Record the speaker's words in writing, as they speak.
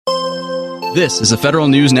This is a Federal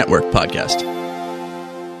News Network podcast.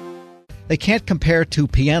 They can't compare to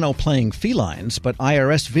piano-playing felines, but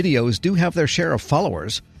IRS videos do have their share of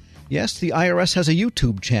followers. Yes, the IRS has a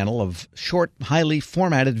YouTube channel of short, highly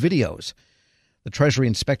formatted videos. The Treasury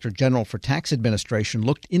Inspector General for Tax Administration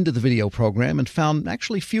looked into the video program and found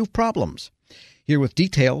actually few problems. Here with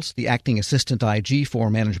details, the Acting Assistant IG for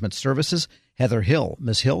Management Services, Heather Hill.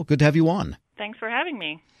 Ms. Hill, good to have you on. Thanks for having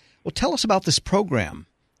me. Well, tell us about this program.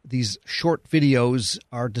 These short videos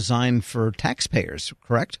are designed for taxpayers,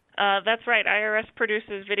 correct? That's right. IRS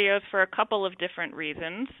produces videos for a couple of different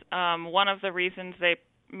reasons. One of the reasons they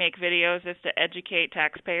make videos is to educate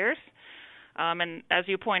taxpayers. And as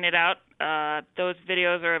you pointed out, those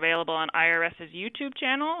videos are available on IRS's YouTube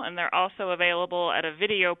channel, and they're also available at a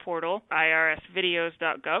video portal,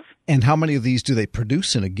 irsvideos.gov. And how many of these do they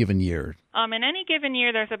produce in a given year? In any given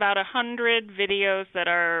year, there's about 100 videos that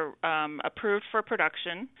are approved for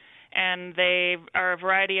production, and they are a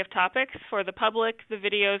variety of topics. For the public, the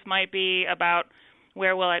videos might be about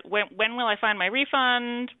when will I find my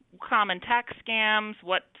refund, common tax scams,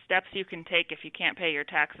 what steps you can take if you can't pay your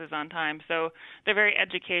taxes on time. So they're very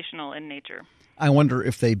educational in nature. I wonder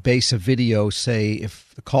if they base a video, say,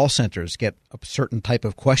 if the call centers get a certain type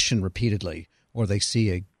of question repeatedly, or they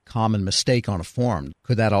see a common mistake on a form.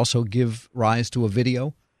 Could that also give rise to a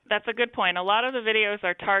video? That's a good point. A lot of the videos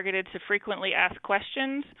are targeted to frequently asked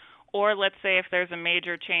questions, or let's say if there's a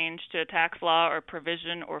major change to a tax law or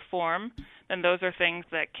provision or form, then those are things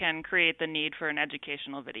that can create the need for an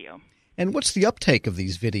educational video. And what's the uptake of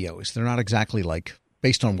these videos? They're not exactly like,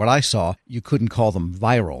 based on what I saw, you couldn't call them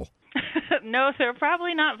viral. No, they're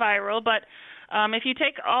probably not viral, but if you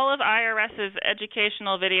take all of IRS's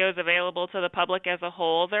educational videos available to the public as a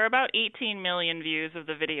whole, there are about 18 million views of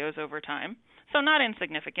the videos over time, so not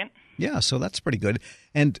insignificant. Yeah, so that's pretty good.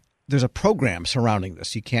 And there's a program surrounding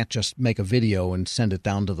this. You can't just make a video and send it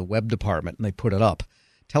down to the web department and they put it up.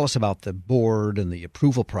 Tell us about the board and the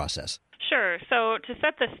approval process. Sure. So to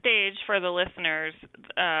set the stage for the listeners,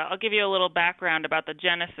 I'll give you a little background about the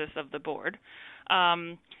genesis of the board.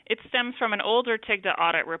 It stems from an older TIGTA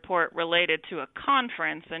audit report related to a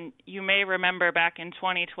conference, and you may remember back in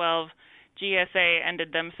 2012, GSA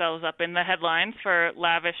ended themselves up in the headlines for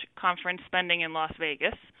lavish conference spending in Las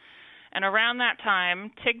Vegas. And around that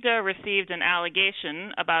time, TIGTA received an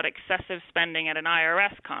allegation about excessive spending at an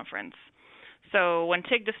IRS conference. So when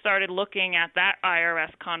TIGTA started looking at that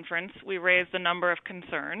IRS conference, we raised a number of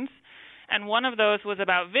concerns, and one of those was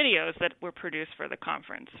about videos that were produced for the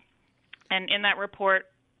conference. And in that report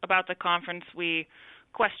about the conference, we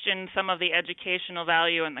questioned some of the educational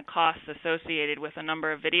value and the costs associated with a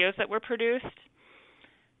number of videos that were produced.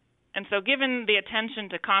 And so given the attention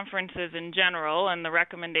to conferences in general and the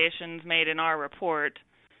recommendations made in our report,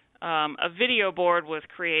 a video board was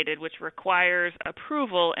created which requires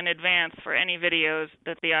approval in advance for any videos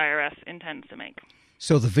that the IRS intends to make.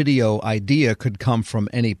 So the video idea could come from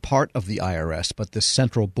any part of the IRS, but the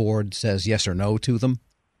central board says yes or no to them?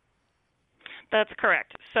 That's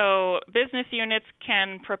correct. So business units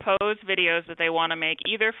can propose videos that they want to make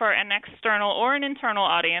either for an external or an internal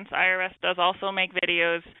audience. IRS does also make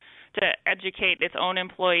videos to educate its own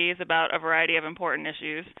employees about a variety of important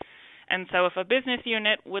issues. And so if a business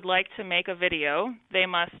unit would like to make a video, they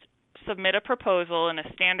must submit a proposal in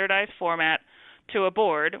a standardized format to a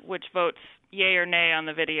board, which votes yay or nay on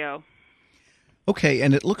the video. Okay,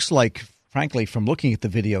 and it looks like, frankly, from looking at the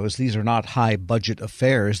videos, these are not high-budget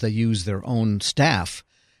affairs. They use their own staff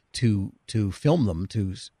to film them,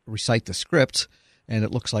 to recite the scripts, and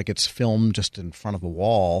it looks like it's filmed just in front of a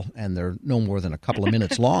wall, and they're no more than a couple of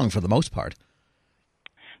minutes long for the most part.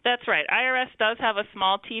 That's right. IRS does have a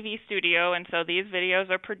small TV studio, and so these videos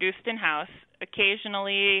are produced in-house.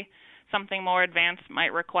 Occasionally, something more advanced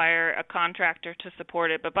might require a contractor to support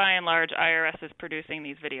it, but by and large, IRS is producing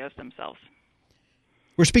these videos themselves.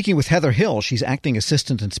 We're speaking with Heather Hill. She's Acting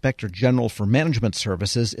Assistant Inspector General for Management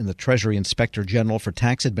Services in the Treasury Inspector General for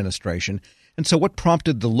Tax Administration. And so what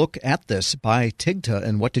prompted the look at this by TIGTA,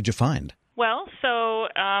 and what did you find? Well, so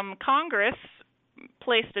Congress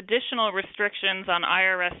placed additional restrictions on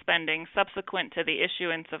IRS spending subsequent to the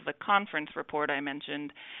issuance of the conference report I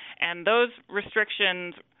mentioned. And those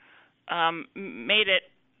restrictions made it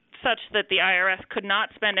such that the IRS could not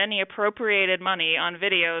spend any appropriated money on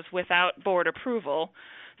videos without board approval.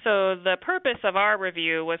 So the purpose of our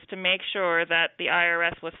review was to make sure that the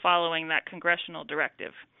IRS was following that congressional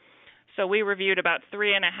directive. So we reviewed about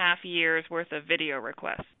 3.5 years worth of video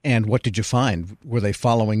requests. And what did you find? Were they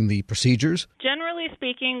following the procedures? Generally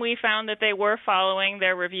speaking, we found that they were following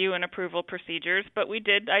their review and approval procedures, but we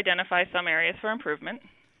did identify some areas for improvement.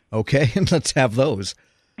 Okay, and let's have those.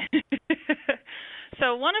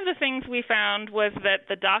 one of the things we found was that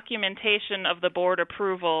the documentation of the board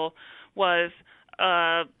approval was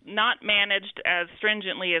not managed as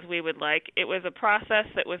stringently as we would like. It was a process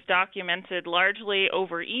that was documented largely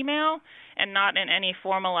over email and not in any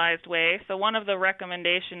formalized way. So one of the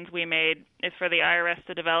recommendations we made is for the IRS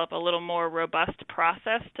to develop a little more robust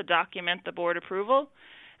process to document the board approval,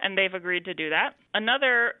 and they've agreed to do that.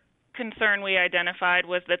 Another concern we identified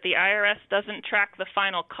was that the IRS doesn't track the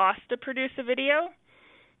final cost to produce a video.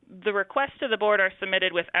 The requests to the board are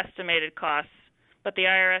submitted with estimated costs, but the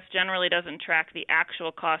IRS generally doesn't track the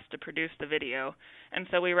actual cost to produce the video, and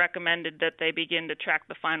so we recommended that they begin to track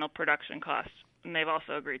the final production costs, and they've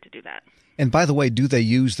also agreed to do that. And by the way, do they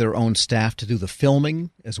use their own staff to do the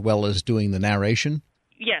filming as well as doing the narration?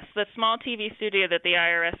 Yes, the small TV studio that the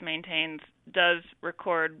IRS maintains does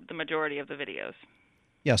record the majority of the videos.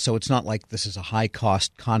 Yeah, so it's not like this is a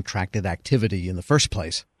high-cost contracted activity in the first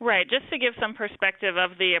place. Right. Just to give some perspective,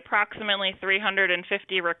 of the approximately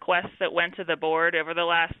 350 requests that went to the board over the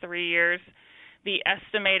last 3 years, the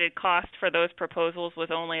estimated cost for those proposals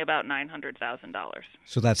was only about $900,000.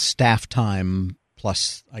 So that's staff time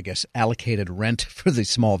plus, I guess, allocated rent for the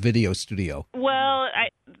small video studio. Well,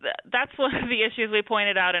 that's one of the issues we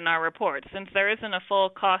pointed out in our report. Since there isn't a full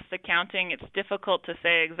cost accounting, it's difficult to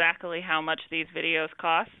say exactly how much these videos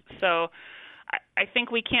cost. So I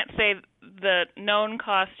think we can't say the known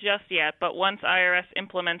cost just yet, but once IRS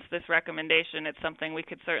implements this recommendation, it's something we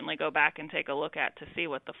could certainly go back and take a look at to see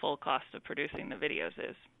what the full cost of producing the videos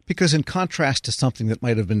is. Because in contrast to something that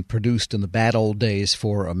might have been produced in the bad old days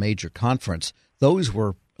for a major conference, those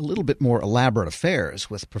were a little bit more elaborate affairs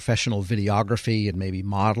with professional videography and maybe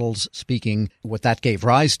models speaking. What that gave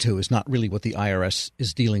rise to is not really what the IRS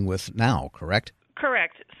is dealing with now, correct?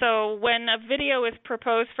 Correct. So when a video is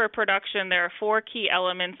proposed for production, there are 4 key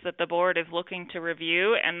elements that the board is looking to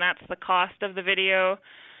review, and that's the cost of the video,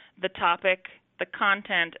 the topic, the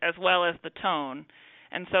content, as well as the tone.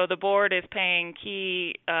 And so the board is paying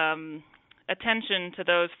key attention to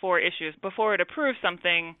those 4 issues before it approves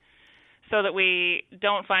something, so that we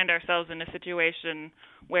don't find ourselves in a situation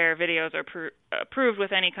where videos are approved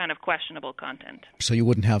with any kind of questionable content. So you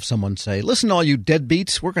wouldn't have someone say, listen, all you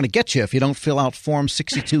deadbeats, we're going to get you if you don't fill out Form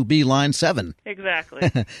 62B, Line 7. Exactly.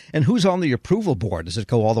 And who's on the approval board? Does it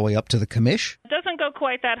go all the way up to the commish? It doesn't go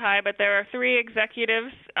quite that high, but there are 3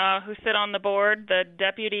 executives who sit on the board: the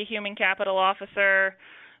Deputy Human Capital Officer,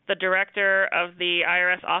 the Director of the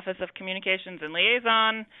IRS Office of Communications and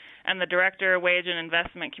Liaison, and the Director of Wage and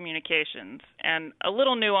Investment Communications. And a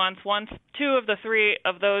little nuance, once 2 of the 3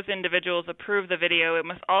 of those individuals approve the video, it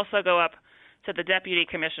must also go up to the Deputy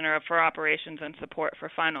Commissioner for Operations and Support for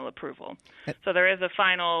final approval. So there is a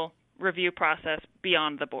final review process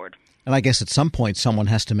beyond the board. And I guess at some point someone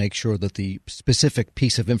has to make sure that the specific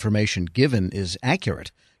piece of information given is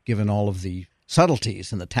accurate, given all of the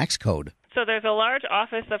subtleties in the tax code. So there's a large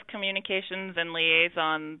Office of Communications and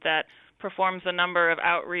Liaison that performs a number of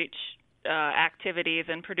outreach activities,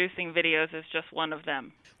 and producing videos is just one of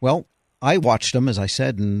them. Well, I watched them, as I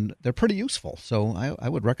said, and they're pretty useful. So I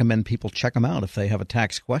would recommend people check them out if they have a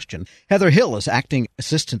tax question. Heather Hill is Acting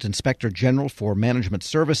Assistant Inspector General for Management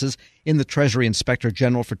Services in the Treasury Inspector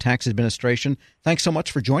General for Tax Administration. Thanks so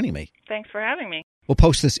much for joining me. Thanks for having me. We'll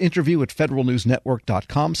post this interview at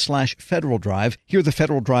federalnewsnetwork.com/Federal Drive. Hear the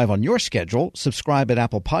Federal Drive on your schedule. Subscribe at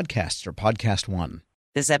Apple Podcasts or Podcast One.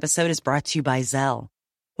 This episode is brought to you by Zelle.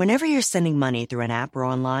 Whenever you're sending money through an app or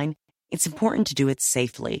online, it's important to do it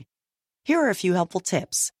safely. Here are a few helpful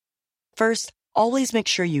tips. First, always make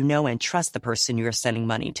sure you know and trust the person you are sending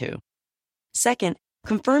money to. Second,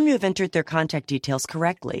 confirm you have entered their contact details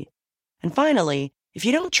correctly. And finally, if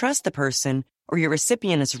you don't trust the person or your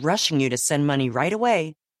recipient is rushing you to send money right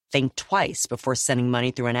away, think twice before sending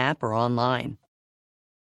money through an app or online.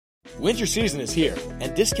 Winter season is here,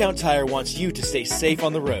 and Discount Tire wants you to stay safe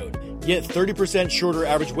on the road. Get 30% shorter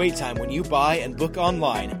average wait time when you buy and book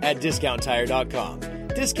online at DiscountTire.com.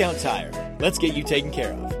 Discount Tire. Let's get you taken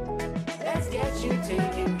care of. Let's get you taken